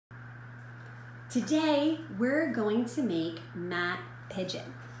Today, we're going to make Matte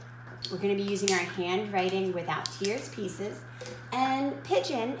Pigeon. We're going to be using our Handwriting Without Tears pieces. And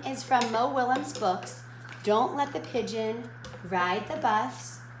Pigeon is from Willem's books, Don't Let the Pigeon Ride the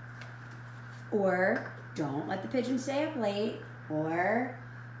Bus, or Don't Let the Pigeon Stay Up Late, or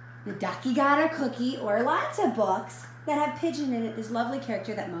The Ducky Got a Cookie, or lots of books that have pigeon in it, this lovely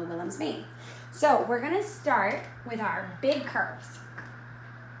character that Willem's made. So we're going to start with our big curves.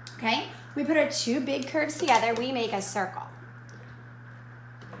 Okay? We put our two big curves together, we make a circle.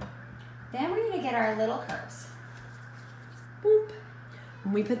 Then we're going to get our little curves. Boop.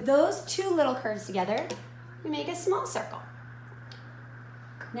 When we put those two little curves together, we make a small circle.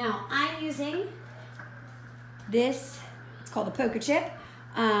 Now, I'm using this, it's called a poker chip.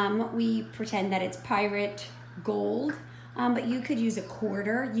 We pretend that it's pirate gold, but you could use a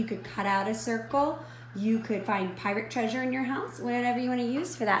quarter, you could cut out a circle, you could find pirate treasure in your house, whatever you want to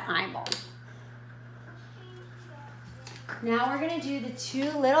use for that eyeball. Now we're going to do the two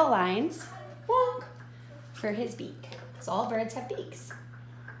little lines for his beak, because all birds have beaks.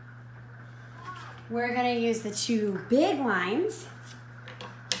 We're going to use the two big lines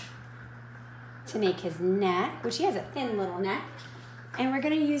to make his neck, which he has a thin little neck. And we're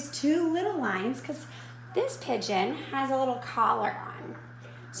going to use two little lines because this pigeon has a little collar on.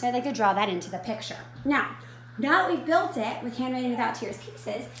 So I'd like to draw that into the picture. Now that we've built it with Handwriting Without Tears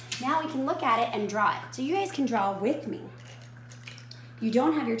pieces, now we can look at it and draw it. So you guys can draw with me. If you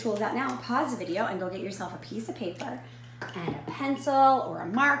don't have your tools out now, pause the video and go get yourself a piece of paper and a pencil or a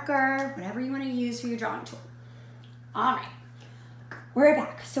marker, whatever you want to use for your drawing tool. All right, we're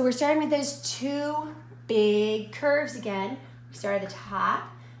back. So we're starting with those two big curves again. We start at the top,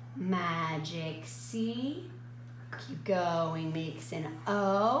 magic C, keep going, makes an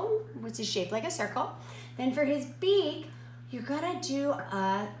O, which is shaped like a circle. Then for his beak, you're gonna do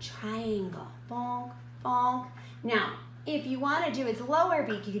a triangle, bonk, bonk. Now, if you wanna do its lower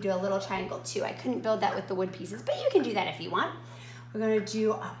beak, you could do a little triangle too. I couldn't build that with the wood pieces, but you can do that if you want. We're gonna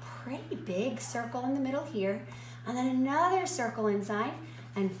do a pretty big circle in the middle here, and then another circle inside,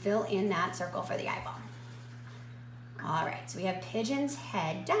 and fill in that circle for the eyeball. All right, so we have Pigeon's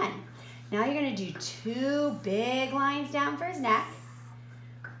head done. Now you're gonna do two big lines down for his neck,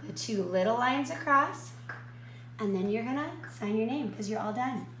 the two little lines across, and then you're gonna sign your name because you're all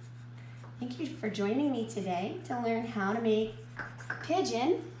done. Thank you for joining me today to learn how to make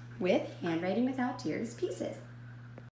Pigeon with Handwriting Without Tears pieces.